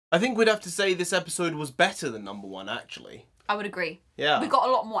I think we'd have to say this episode was better than number 1, actually. I would agree. Yeah. We got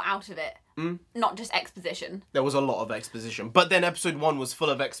a lot more out of it. Not just exposition. There was a lot of exposition. But then episode 1 was full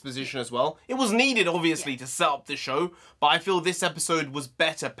of exposition as well. It was needed, obviously, to set up the show. But I feel this episode was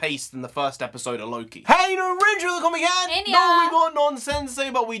better paced than the first episode of Loki. Hey, NarendraTheComic and no, we got nonsense,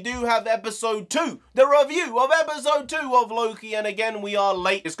 but we do have episode 2. The review of episode 2 of Loki. And again, we are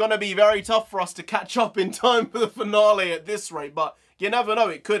late. It's going to be very tough for us to catch up in time for the finale at this rate. But you never know.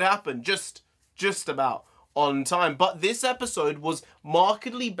 It could happen. Just about on time. But this episode was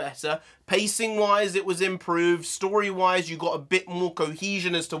markedly better. Pacing wise, it was improved. Story wise, you got a bit more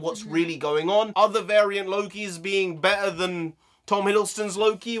cohesion as to what's really going on. Other variant Lokis being better than Tom Hiddleston's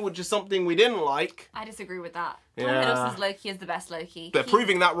Loki, which is something we didn't like. I disagree with that. Tom Hiddleston's Loki is the best Loki. They're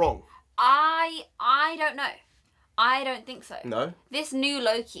proving that wrong. I don't know. I don't think so. No? This new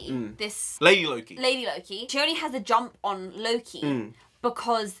Loki, this Lady Loki, she only has a jump on Loki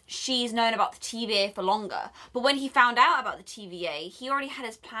because she's known about the TVA for longer. But when he found out about the TVA, he already had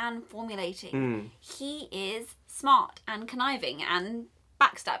his plan formulating. He is smart and conniving and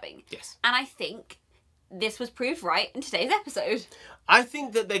backstabbing. Yes. And I think this was proved right in today's episode. I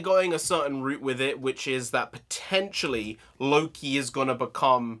think that they're going a certain route with it, which is that potentially Loki is going to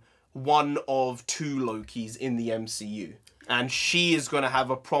become one of 2 Lokis in the MCU. And she is going to have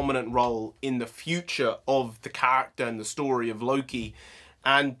a prominent role in the future of the character and the story of Loki,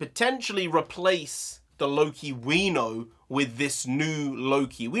 and potentially replace the Loki we know with this new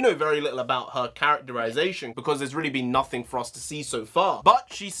Loki. We know very little about her characterization because there's really been nothing for us to see so far. But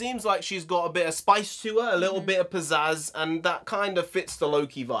she seems like she's got a bit of spice to her, a little bit of pizzazz, and that kind of fits the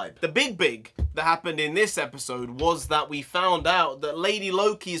Loki vibe. The big that happened in this episode was that we found out that Lady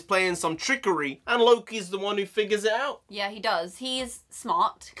Loki is playing some trickery, and Loki's the one who figures it out. Yeah, he does. He is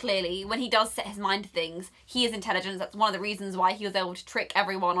smart, clearly. When he does set his mind to things, he is intelligent. That's one of the reasons why he was able to trick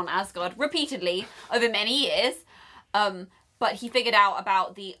everyone on Asgard repeatedly over many years. But he figured out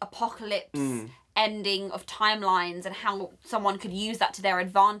about the apocalypse ending of timelines and how someone could use that to their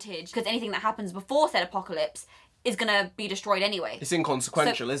advantage, because anything that happens before said apocalypse is going to be destroyed anyway. It's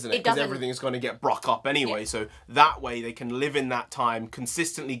inconsequential, so isn't it? Because everything's going to get broke up anyway. So that way they can live in that time,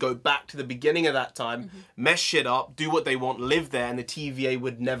 consistently go back to the beginning of that time, mess shit up, do what they want, live there, and the TVA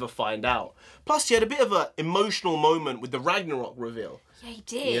would never find out. Plus, he had a bit of an emotional moment with the Ragnarok reveal. Yeah, he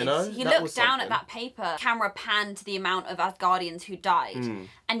did. You know? He looked down at that paper. Camera panned to the amount of Asgardians who died.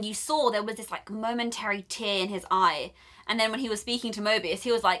 And you saw there was this like momentary tear in his eye. And then when he was speaking to Mobius,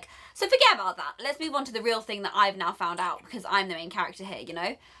 he was like, so forget about that. Let's move on to the real thing that I've now found out because I'm the main character here, you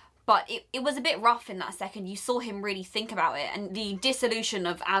know? But it was a bit rough in that second. You saw him really think about it. And the dissolution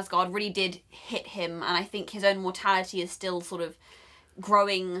of Asgard really did hit him. And I think his own mortality is still sort of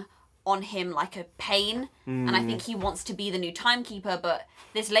growing on him like a pain. And I think he wants to be the new timekeeper. But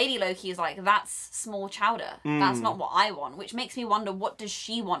this Lady Loki is like, that's small chowder. That's not what I want. Which makes me wonder, what does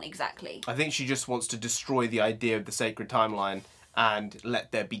she want exactly? I think she just wants to destroy the idea of the sacred timeline and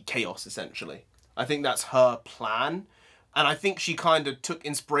let there be chaos, essentially. I think that's her plan. And I think she kind of took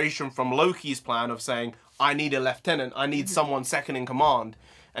inspiration from Loki's plan of saying, I need a lieutenant, I need someone second in command.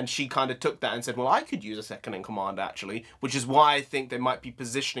 And she kind of took that and said, well, I could use a second in command, actually. Which is why I think they might be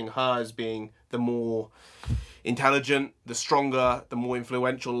positioning her as being the more intelligent, the stronger, the more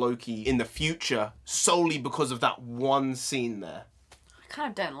influential Loki in the future, solely because of that one scene there. I kind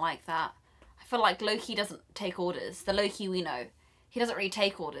of don't like that. I feel like Loki doesn't take orders. The Loki we know. He doesn't really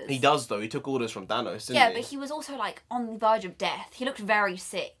take orders. He does, though. He took orders from Thanos, didn't he? Yeah, but he was also, like, on the verge of death. He looked very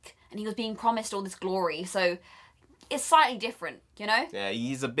sick. And he was being promised all this glory, so it's slightly different, you know? Yeah,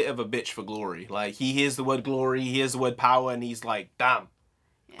 he's a bit of a bitch for glory. Like, he hears the word glory, he hears the word power, and he's like, damn,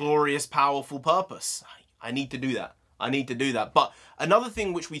 glorious, powerful purpose. I need to do that. I need to do that. But another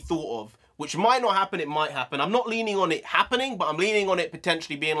thing which we thought of, which might not happen, it might happen. I'm not leaning on it happening, but I'm leaning on it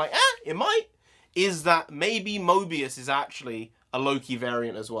potentially being like, it might, is that maybe Mobius is actually a Loki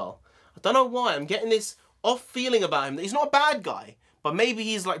variant as well. I don't know why. I'm getting this off feeling about him that he's not a bad guy, but maybe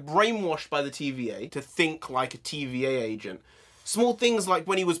he's like brainwashed by the TVA to think like a TVA agent. Small things like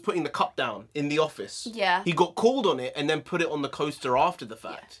when he was putting the cup down in the office. Yeah. He got called on it and then put it on the coaster after the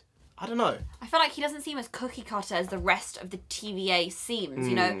fact. I don't know. I feel like he doesn't seem as cookie cutter as the rest of the TVA seems,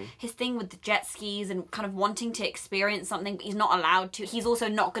 you know? His thing with the jet skis and kind of wanting to experience something but he's not allowed to. He's also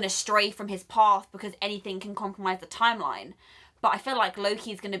not going to stray from his path because anything can compromise the timeline. But I feel like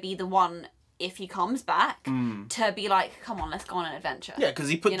Loki's going to be the one, if he comes back, to be like, come on, let's go on an adventure. Yeah, because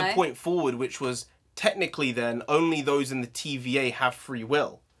he put the point forward, which was, technically then, only those in the TVA have free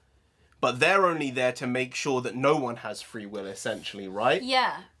will. But they're only there to make sure that no one has free will, essentially, right?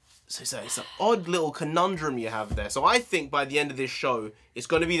 Yeah. So it's an odd little conundrum you have there. So I think by the end of this show, it's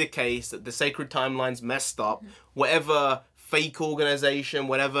going to be the case that the sacred timeline's messed up. Whatever fake organization,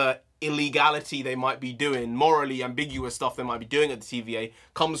 whatever illegality they might be doing, morally ambiguous stuff they might be doing at the TVA,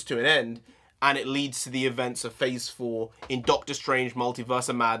 comes to an end. And it leads to the events of Phase 4 in Doctor Strange, Multiverse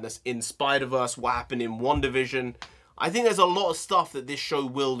of Madness, in Spider-Verse, what happened in WandaVision. I think there's a lot of stuff that this show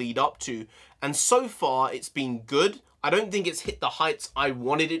will lead up to. And so far, it's been good. I don't think it's hit the heights I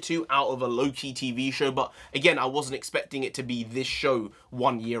wanted it to out of a Loki TV show, but again, I wasn't expecting it to be this show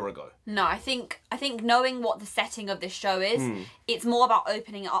 1 year ago. No, I think knowing what the setting of this show is, it's more about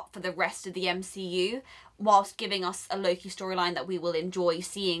opening it up for the rest of the MCU, whilst giving us a Loki storyline that we will enjoy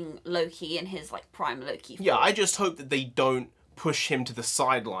seeing Loki in his like prime Loki form. Yeah, I just hope that they don't push him to the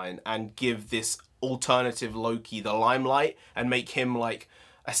sideline and give this alternative Loki the limelight and make him like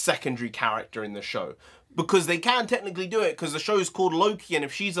a secondary character in the show. Because they can technically do it, because the show's called Loki, and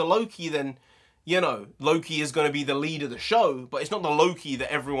if she's a Loki, then, you know, Loki is going to be the lead of the show, but it's not the Loki that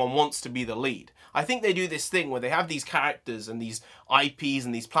everyone wants to be the lead. I think they do this thing where they have these characters and these IPs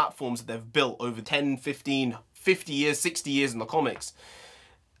and these platforms that they've built over 10, 15, 50 years, 60 years in the comics.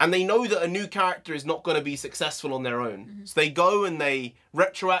 And they know that a new character is not going to be successful on their own. So they go and they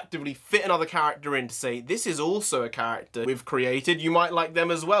retroactively fit another character in to say, this is also a character we've created. You might like them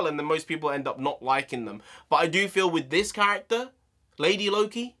as well. And then most people end up not liking them. But I do feel with this character, Lady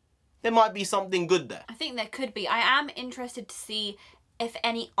Loki, there might be something good there. I think there could be. I am interested to see if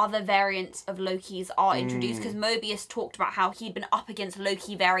any other variants of Lokis are introduced, because Mobius talked about how he'd been up against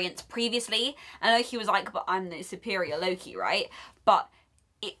Loki variants previously. And Loki was like, but I'm the superior Loki, right? But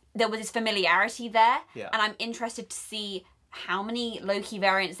there was this familiarity there, and I'm interested to see how many Loki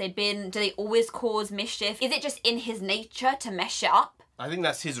variants they've been. Do they always cause mischief? Is it just in his nature to mess shit up? I think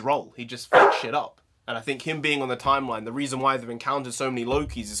that's his role. He just fucks shit up. And I think him being on the timeline, the reason why they've encountered so many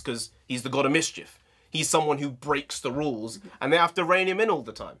Lokis is because he's the god of mischief. He's someone who breaks the rules, and they have to rein him in all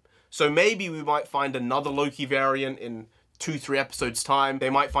the time. So maybe we might find another Loki variant in 2-3 episodes' time. They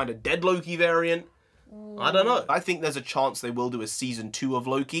might find a dead Loki variant. I don't know. I think there's a chance they will do a season 2 of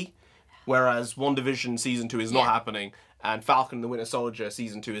Loki, whereas WandaVision season 2 is not happening, and Falcon and the Winter Soldier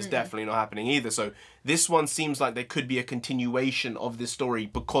season 2 is definitely not happening either. So this one seems like there could be a continuation of this story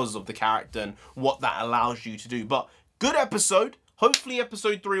because of the character and what that allows you to do. But good episode. Hopefully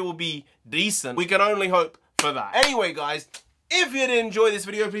episode 3 will be decent. We can only hope for that. Anyway, guys, if you did enjoy this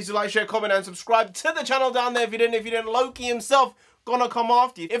video, please do like, share, comment, and subscribe to the channel down there. If you didn't, Loki himself gonna come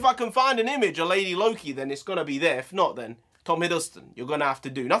after you. If I can find an image of Lady Loki, then it's gonna be there. If not, then Tom Hiddleston, you're gonna have to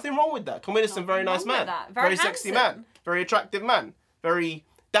do. Nothing wrong with that. Tom Hiddleston, very nice man. Very sexy man. Very attractive man. Very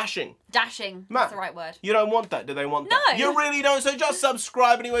dashing. Dashing. Man. That's the right word. You don't want that. Do they want that? No. You really don't. So just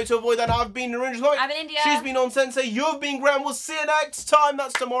subscribe anyway to avoid that. I've been NarendraTheComic. I've been India. She's been on Sensei. You've been Graham. We'll see you next time.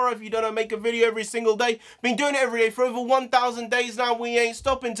 That's tomorrow. If you don't know, make a video every single day. Been doing it every day for over 1,000 days now. We ain't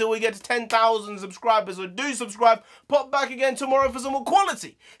stopping until we get to 10,000 subscribers. So do subscribe. Pop back again tomorrow for some more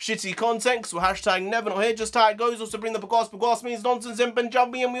quality shitty content. So hashtag never not here. Just how it goes. Also bring the Pagwas means nonsense in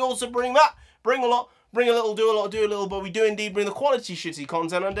Punjabi. And we also bring that. Bring a lot. Bring a little, do a lot, do a little, but we do indeed bring the quality shitty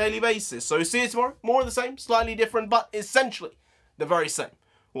content on a daily basis. So see you tomorrow. More of the same, slightly different, but essentially the very same.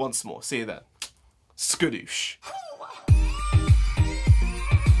 Once more. See you then. Skadoosh.